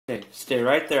Stay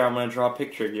right there. I'm going to draw a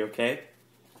picture of you, okay?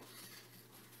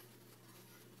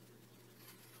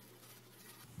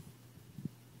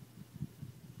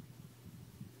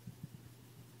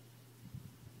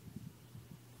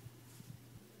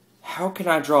 How can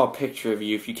I draw a picture of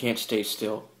you if you can't stay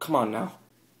still? Come on now.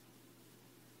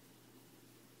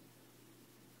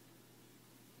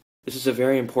 This is a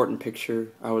very important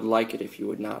picture. I would like it if you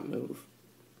would not move.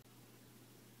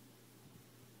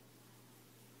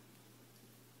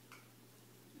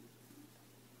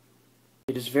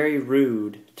 It is very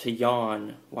rude to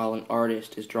yawn while an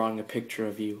artist is drawing a picture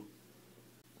of you.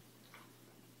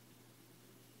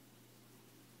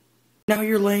 Now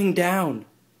you're laying down.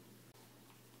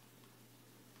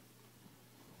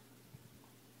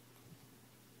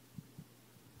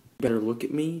 You better look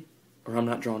at me, or I'm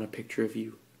not drawing a picture of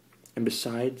you. And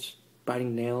besides,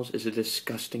 biting nails is a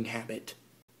disgusting habit.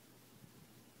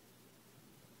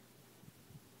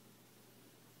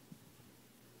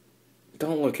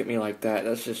 Don't look at me like that.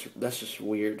 That's just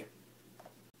weird.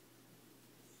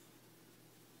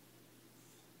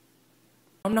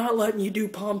 I'm not letting you do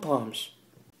pom-poms.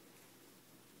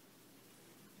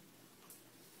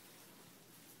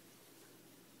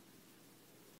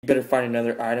 You better find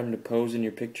another item to pose in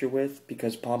your picture with,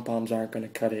 because pom-poms aren't going to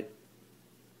cut it.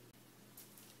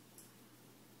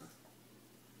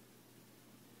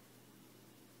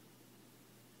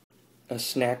 A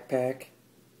snack pack?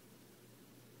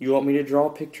 You want me to draw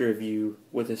a picture of you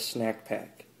with a snack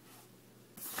pack?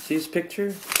 See this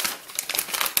picture?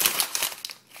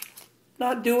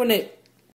 Not doing it.